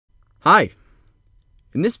Hi!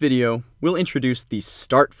 In this video, we'll introduce the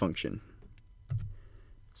start function.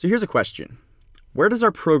 So here's a question. Where does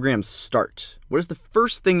our program start? What is the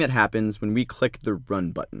first thing that happens when we click the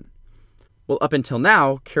run button? Well, up until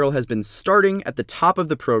now, Carol has been starting at the top of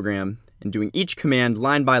the program and doing each command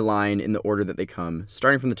line by line in the order that they come,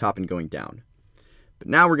 starting from the top and going down. But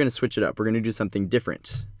now we're going to switch it up. We're going to do something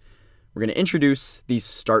different. We're going to introduce the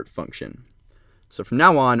start function. So from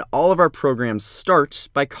now on, all of our programs start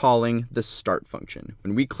by calling the start function.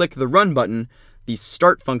 When we click the run button, the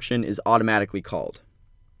start function is automatically called.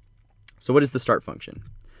 So what is the start function?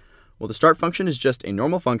 Well, the start function is just a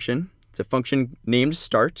normal function. It's a function named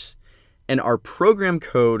start, and our program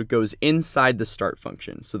code goes inside the start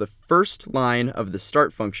function. So the first line of the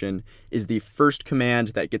start function is the first command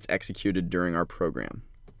that gets executed during our program.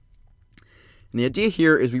 And the idea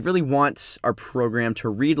here is we really want our program to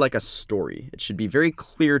read like a story. It should be very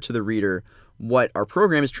clear to the reader what our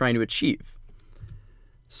program is trying to achieve.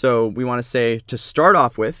 So we want to say, to start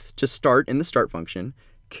off with, to start in the start function,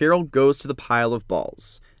 Carol goes to the pile of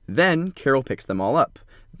balls. Then Carol picks them all up.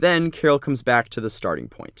 Then Carol comes back to the starting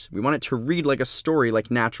point. We want it to read like a story, like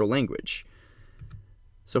natural language.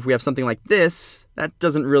 So if we have something like this, that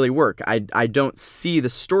doesn't really work. I don't see the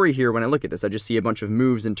story here when I look at this. I just see a bunch of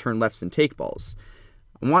moves and turn lefts and take balls.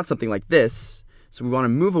 I want something like this, so we want to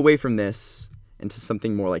move away from this into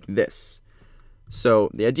something more like this. So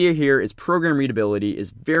the idea here is program readability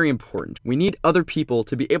is very important. We need other people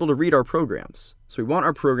to be able to read our programs. So we want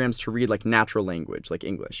our programs to read like natural language, like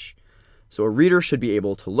English. So a reader should be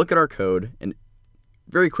able to look at our code and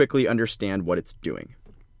very quickly understand what it's doing.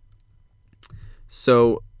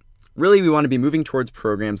 So really, we want to be moving towards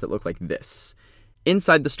programs that look like this.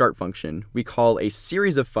 Inside the start function, we call a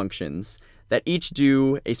series of functions that each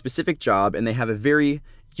do a specific job, and they have a very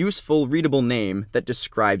useful, readable name that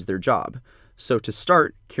describes their job. So to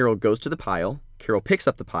start, Carol goes to the pile, Carol picks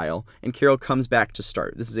up the pile, and Carol comes back to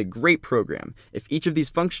start. This is a great program. If each of these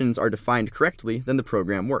functions are defined correctly, then the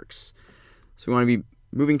program works. So we want to be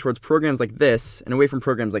moving towards programs like this and away from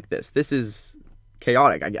programs like this. This is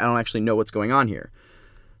chaotic. I don't actually know what's going on here.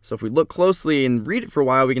 So if we look closely and read it for a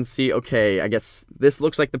while, we can see, okay, I guess this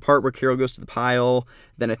looks like the part where Carol goes to the pile.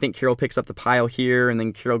 Then I think Carol picks up the pile here, and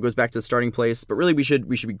then Carol goes back to the starting place. But really, we should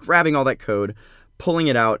be grabbing all that code, pulling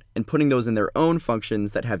it out, and putting those in their own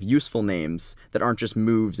functions that have useful names that aren't just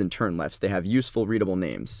moves and turn lefts. They have useful, readable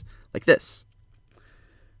names, like this.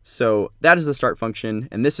 So that is the start function,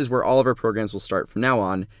 and this is where all of our programs will start from now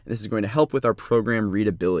on. And this is going to help with our program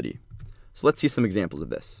readability. So let's see some examples of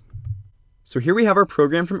this. So here we have our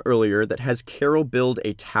program from earlier that has Carol build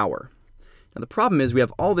a tower. Now the problem is we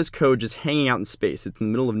have all this code just hanging out in space. It's in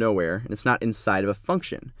the middle of nowhere, and it's not inside of a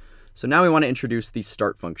function. So now we want to introduce the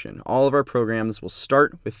start function. All of our programs will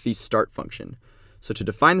start with the start function. So to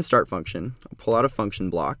define the start function, I'll pull out a function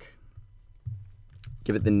block,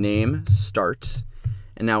 give it the name start,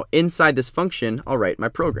 and now inside this function, I'll write my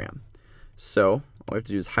program. So all we have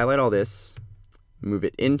to do is highlight all this, move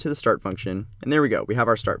it into the start function, and there we go. We have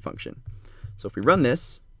our start function. So if we run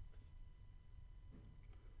this,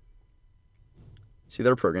 see that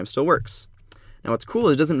our program still works. Now what's cool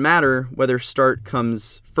is it doesn't matter whether start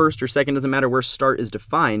comes first or second, doesn't matter where start is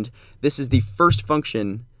defined. This is the first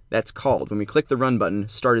function that's called. When we click the run button,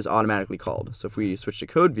 start is automatically called. So if we switch to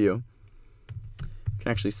code view, you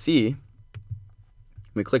can actually see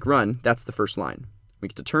when we click run, that's the first line. We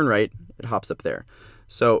get to turn right, it hops up there.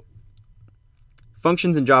 So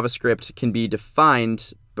functions in JavaScript can be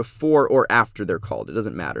defined before or after they're called. It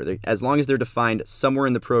doesn't matter. As long as they're defined somewhere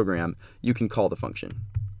in the program, you can call the function.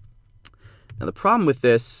 Now the problem with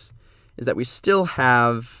this is that we still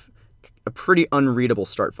have a pretty unreadable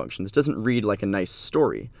start function. This doesn't read like a nice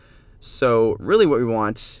story. So really what we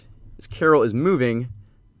want is Carol is moving,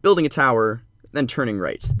 building a tower, then turning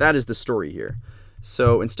right. That is the story here.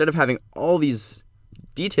 So instead of having all these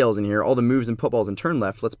details in here, all the moves and putballs and turn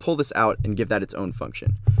left, let's pull this out and give that its own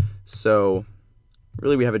function. So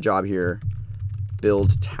really we have a job here,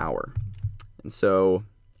 build tower. And so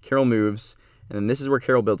Carol moves, and then this is where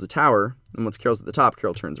Carol builds a tower, and once Carol's at the top,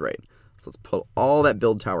 Carol turns right. So let's pull all that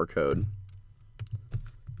build tower code,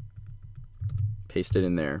 paste it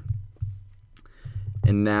in there,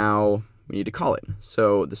 and now we need to call it.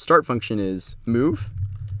 So the start function is move,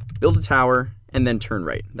 build a tower, and then turn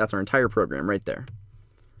right. That's our entire program right there.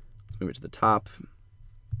 Let's move it to the top.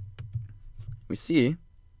 We see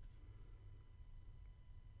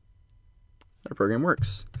that our program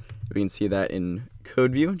works. We can see that in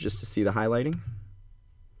code view just to see the highlighting.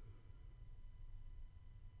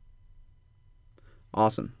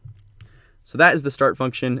 Awesome. So that is the start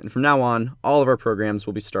function, and from now on, all of our programs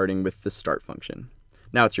will be starting with the start function.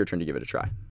 Now it's your turn to give it a try.